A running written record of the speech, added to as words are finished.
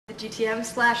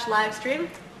GTM/livestream.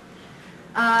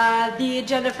 The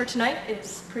agenda for tonight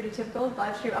is pretty typical,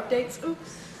 live stream updates.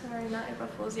 Oops, sorry, not April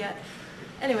Fool's yet.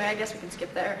 Anyway, I guess we can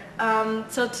skip there.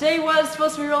 So today was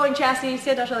supposed to be rolling chassis.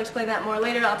 Santa shall explain that more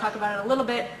later. I'll talk about it a little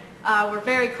bit. We're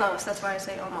very close, that's why I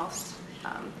say almost.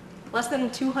 Less than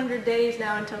 200 days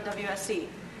now until WSC.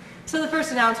 So the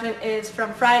first announcement is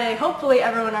from Friday. Hopefully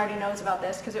everyone already knows about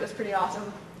this because it was pretty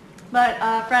awesome. But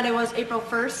Friday was April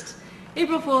 1st,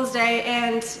 April Fool's Day,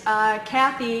 and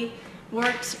Kathy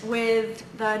worked with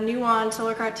the Nuon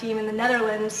Solar Car team in the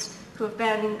Netherlands, who have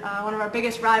been one of our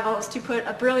biggest rivals, to put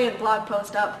a brilliant blog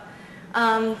post up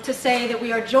to say that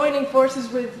we are joining forces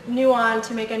with Nuon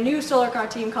to make a new solar car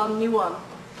team called Nuum.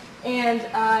 And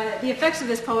the effects of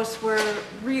this post were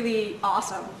really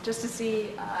awesome, just to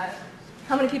see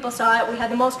how many people saw it. We had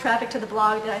the most traffic to the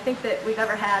blog that I think that we've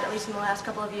ever had, at least in the last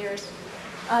couple of years.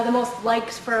 The most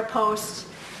likes for a post,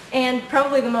 and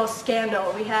probably the most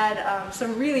scandal. We had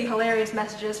some really hilarious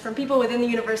messages from people within the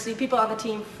university, people on the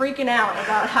team freaking out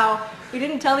about how we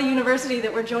didn't tell the university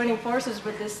that we're joining forces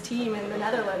with this team in the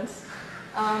Netherlands.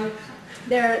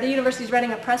 The university's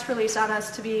writing a press release on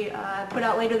us to be put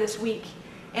out later this week,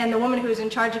 and the woman who is in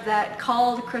charge of that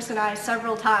called Chris and I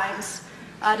several times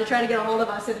to try to get a hold of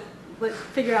us and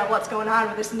figure out what's going on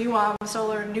with this Nuum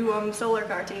solar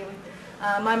car team.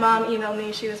 My mom emailed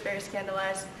me. She was very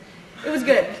scandalized. It was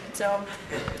good, so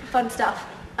fun stuff.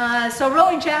 So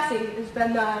rolling chassis has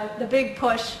been the big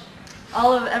push.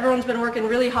 Everyone's been working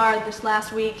really hard this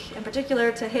last week, in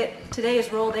particular to hit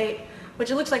today's roll date, which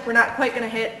it looks like we're not quite going to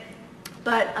hit,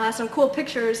 but some cool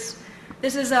pictures.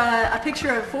 This is a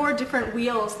picture of 4 different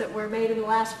wheels that were made in the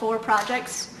last 4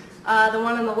 projects. The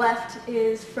one on the left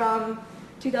is from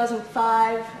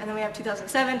 2005, and then we have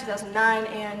 2007, 2009,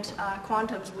 and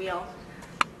Quantum's wheel.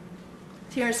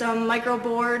 Here are some micro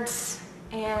boards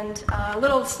and a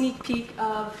little sneak peek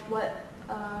of what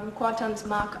Quantum's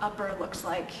mock upper looks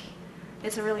like.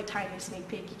 It's a really tiny sneak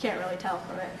peek. You can't really tell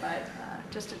from it, but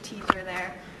just a teaser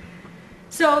there.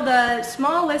 So the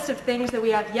small list of things that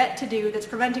we have yet to do that's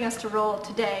preventing us to roll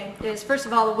today is, first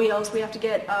of all, the wheels. We have to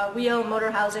get wheel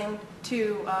motor housing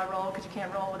to roll, because you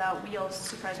can't roll without wheels,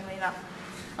 surprisingly enough.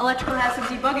 Electrical has some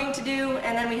debugging to do,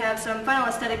 and then we have some final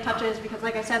aesthetic touches because,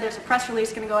 like I said, there's a press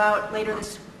release going to go out later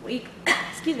this week.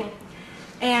 Excuse me.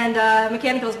 And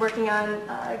Mechanical is working on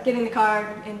getting the car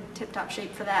in tip-top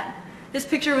shape for that. This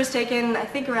picture was taken, I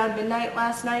think, around midnight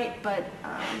last night, but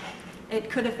it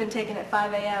could have been taken at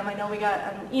 5 a.m. I know we got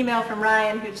an email from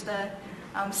Ryan, who's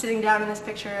sitting down in this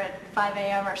picture at 5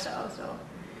 a.m. or so. So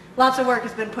lots of work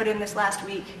has been put in this last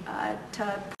week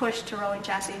to push to rolling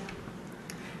chassis.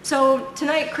 So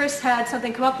tonight Chris had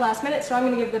something come up last minute, so I'm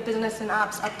going to give the business and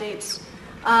ops updates.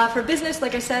 For business,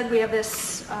 like I said, we have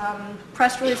this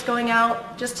press release going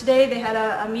out. Just today they had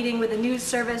a meeting with the news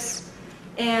service,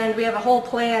 and we have a whole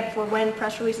plan for when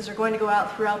press releases are going to go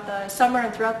out throughout the summer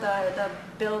and throughout the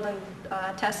build and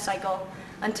test cycle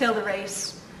until the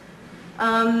race.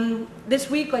 This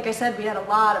week, like I said, we had a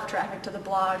lot of traffic to the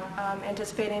blog,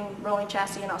 anticipating rolling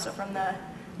chassis and also from the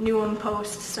Nuum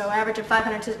posts, so average of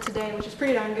 500 today, which is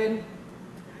pretty darn good.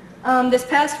 This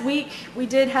past week, we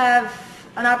did have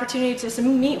an opportunity to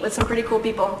meet with some pretty cool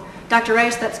people. Dr.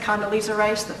 Rice, that's Condoleezza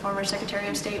Rice, the former Secretary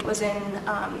of State, was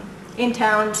in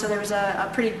town, so there was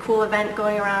a pretty cool event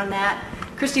going around that.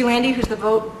 Christy Landy, who's the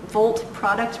Volt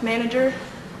product manager,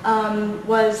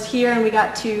 was here, and we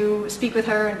got to speak with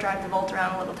her and drive the Volt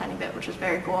around a little tiny bit, which was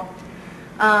very cool.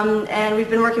 And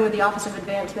we've been working with the Office of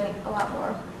Advancement a lot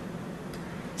more.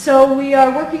 So we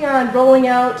are working on rolling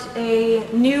out a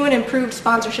new and improved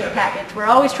sponsorship package. We're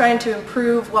always trying to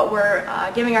improve what we're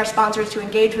giving our sponsors to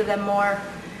engage with them more,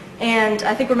 and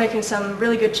I think we're making some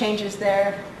really good changes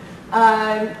there.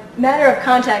 Matter of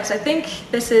context, I think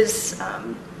this is,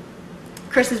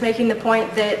 Chris is making the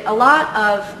point that a lot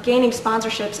of gaining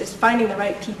sponsorships is finding the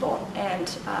right people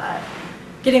and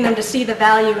getting them to see the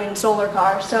value in solar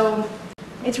cars. So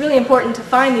it's really important to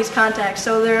find these contacts.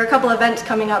 So there are a couple events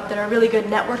coming up that are really good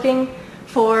networking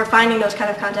for finding those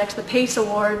kind of contacts. The PACE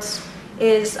Awards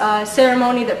is a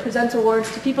ceremony that presents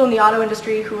awards to people in the auto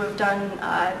industry who have done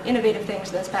innovative things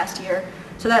this past year.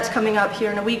 So that's coming up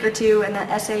here in a week or two, and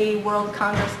the SAE World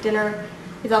Congress Dinner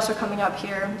is also coming up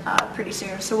here pretty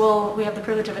soon. So we have the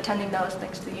privilege of attending those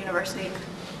thanks to the university.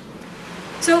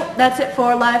 So that's it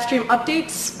for live stream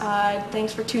updates.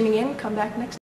 Thanks for tuning in. Come back next time.